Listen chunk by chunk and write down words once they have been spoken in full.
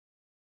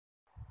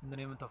In the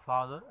name of the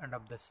Father, and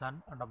of the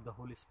Son, and of the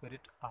Holy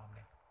Spirit.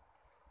 Amen.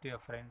 Dear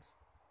friends,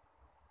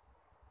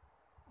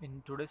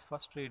 in today's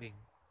first reading,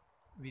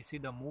 we see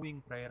the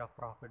moving prayer of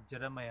Prophet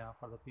Jeremiah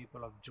for the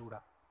people of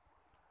Judah.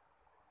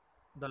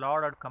 The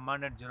Lord had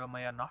commanded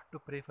Jeremiah not to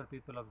pray for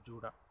people of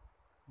Judah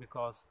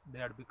because they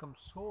had become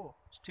so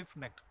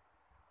stiff-necked,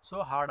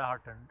 so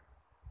hard-hearted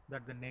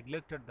that they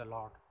neglected the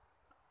Lord.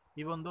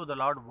 Even though the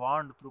Lord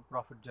warned through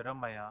Prophet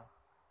Jeremiah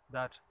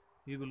that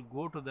we will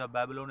go to the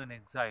Babylonian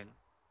exile,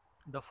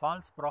 the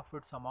false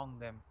prophets among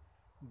them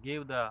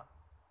gave the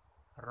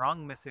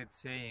wrong message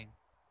saying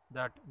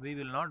that we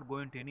will not go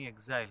into any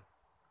exile.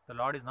 The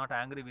Lord is not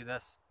angry with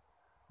us.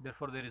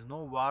 Therefore, there is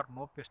no war,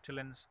 no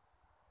pestilence,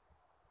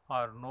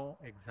 or no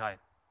exile.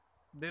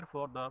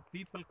 Therefore, the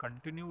people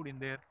continued in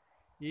their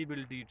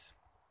evil deeds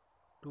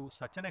to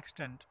such an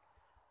extent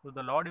that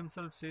the Lord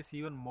Himself says,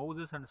 even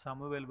Moses and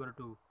Samuel were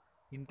to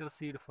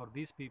intercede for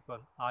these people.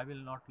 I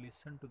will not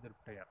listen to their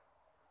prayer.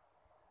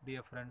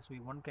 Dear friends,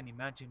 one can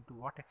imagine to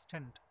what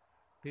extent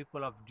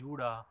people of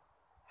Judah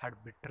had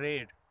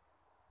betrayed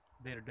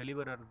their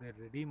deliverer, their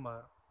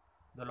redeemer,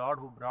 the Lord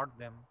who brought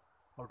them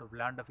out of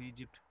land of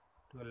Egypt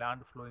to a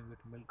land flowing with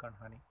milk and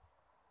honey.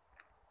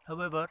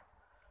 However,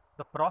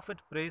 the prophet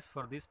prays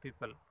for these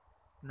people,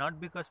 not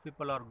because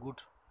people are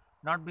good,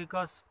 not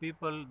because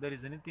there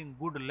is anything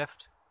good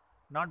left,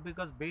 not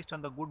because based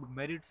on the good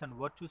merits and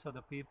virtues of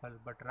the people,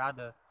 but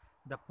rather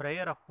the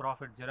prayer of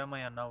prophet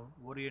Jeremiah now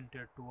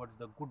oriented towards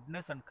the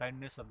goodness and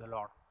kindness of the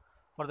Lord.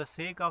 For the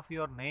sake of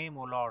your name,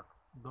 O Lord,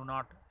 do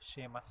not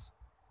shame us.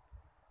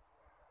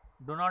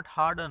 Do not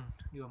harden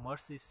your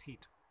mercy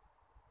seat.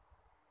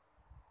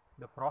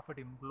 The prophet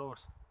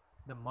implores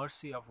the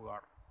mercy of God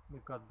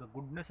because the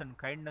goodness and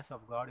kindness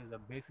of God is the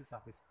basis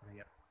of his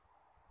prayer.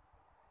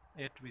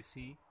 Yet we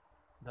see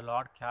the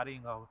Lord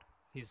carrying out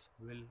His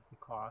will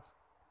because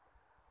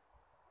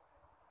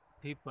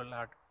people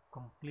had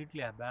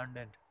completely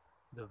abandoned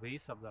the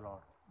ways of the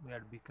Lord. They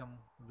had become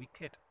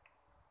wicked.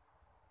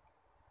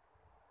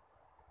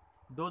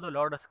 Though the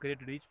Lord has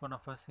created each one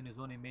of us in His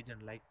own image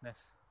and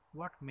likeness,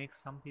 what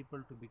makes some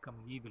people to become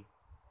evil?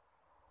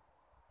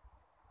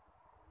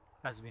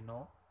 As we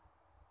know,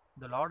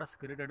 the Lord has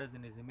created us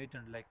in His image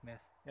and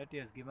likeness, yet He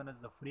has given us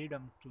the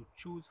freedom to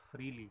choose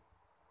freely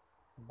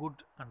good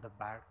and the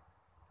bad,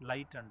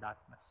 light and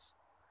darkness.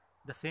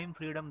 The same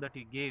freedom that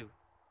He gave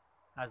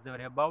as they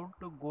were about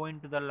to go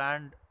into the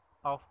land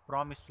of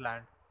promised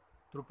land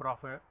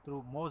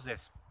through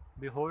Moses.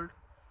 Behold,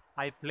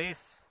 I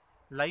place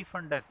life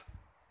and death,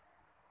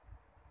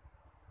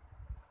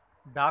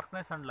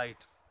 darkness and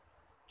light.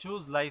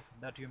 Choose life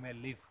that you may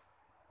live.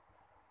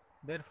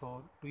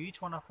 Therefore, to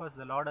each one of us,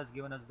 the Lord has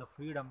given us the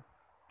freedom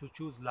to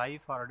choose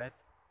life or death,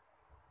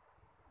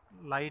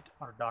 light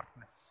or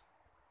darkness.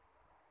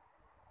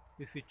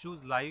 If we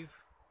choose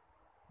life,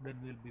 then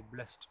we will be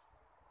blessed.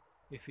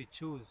 If we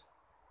choose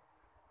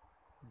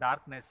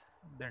darkness,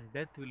 then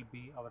death will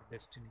be our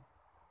destiny.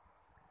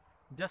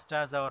 Just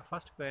as our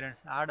first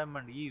parents, Adam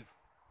and Eve,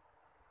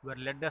 were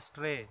led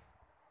astray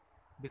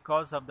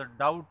because of the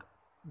doubt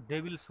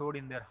devil sowed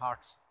in their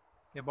hearts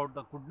about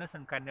the goodness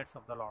and kindness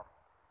of the Lord.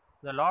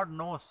 The Lord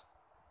knows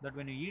that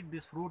when you eat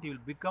this fruit, you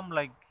will become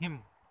like Him.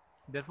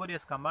 Therefore, He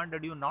has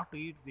commanded you not to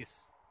eat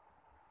this.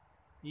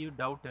 Eve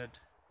doubted,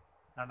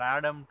 and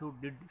Adam too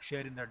did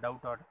share in the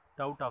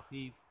doubt of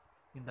Eve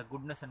in the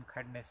goodness and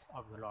kindness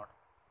of the Lord.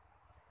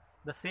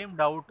 The same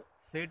doubt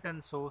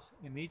Satan sows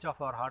in each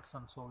of our hearts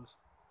and souls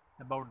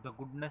about the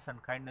goodness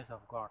and kindness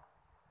of God,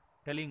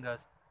 telling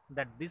us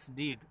that this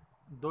deed,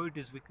 though it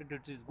is wicked,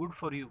 it is good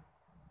for you.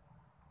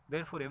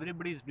 Therefore,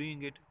 everybody is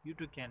doing it, you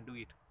too can do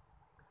it.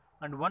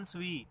 And once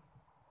we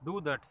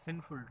do that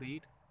sinful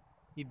deed,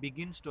 he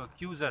begins to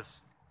accuse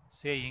us,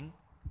 saying,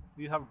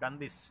 you have done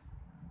this.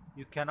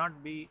 You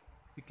cannot be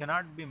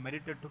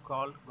merited to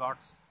call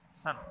God's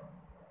son.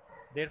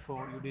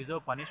 Therefore, you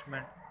deserve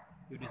punishment,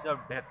 you deserve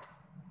death.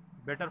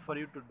 Better for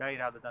you to die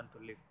rather than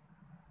to live.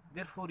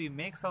 Therefore, He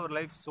makes our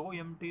life so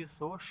empty,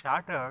 so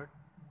shattered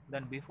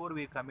than before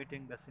we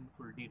committing the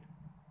sinful deed.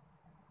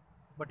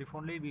 But if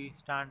only we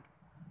stand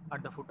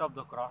at the foot of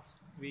the cross,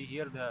 we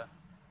hear the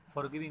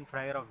forgiving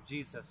prayer of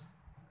Jesus.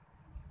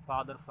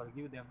 Father,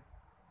 forgive them,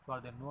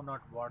 for they know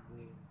not what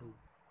they do.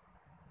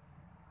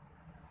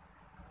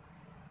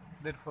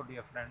 Therefore,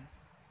 dear friends,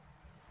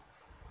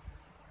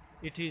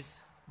 it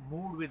is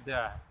moved with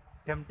the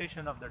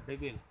temptation of the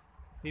devil.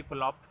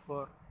 People opt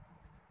for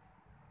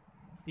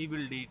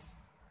evil deeds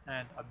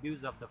and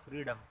abuse of the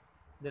freedom,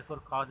 therefore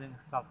causing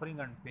suffering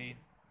and pain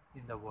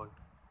in the world.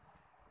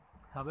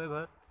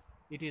 However,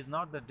 it is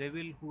not the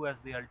devil who has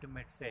the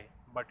ultimate say,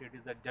 but it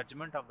is the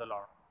judgment of the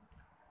Lord.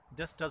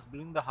 Just as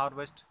during the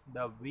harvest,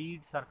 the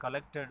weeds are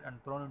collected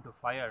and thrown into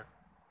fire,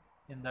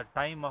 in the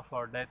time of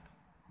our death,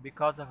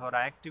 because of our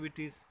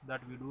activities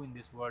that we do in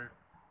this world,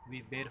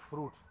 we bear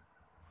fruit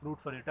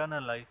for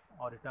eternal life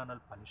or eternal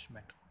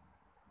punishment.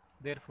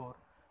 Therefore,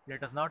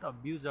 let us not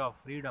abuse our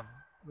freedom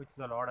which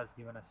the Lord has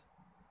given us.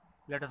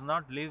 Let us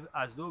not live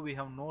as though we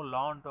have no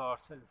law unto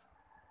ourselves.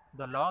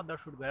 The law that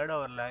should guide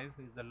our life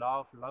is the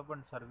law of love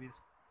and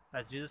service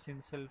as Jesus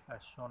Himself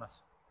has shown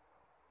us.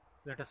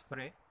 Let us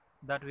pray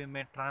that we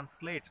may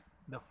translate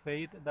the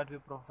faith that we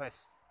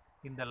profess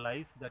in the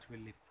life that we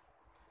live.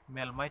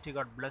 May Almighty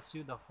God bless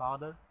you, the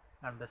Father,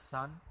 and the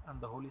Son,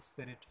 and the Holy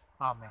Spirit.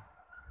 Amen.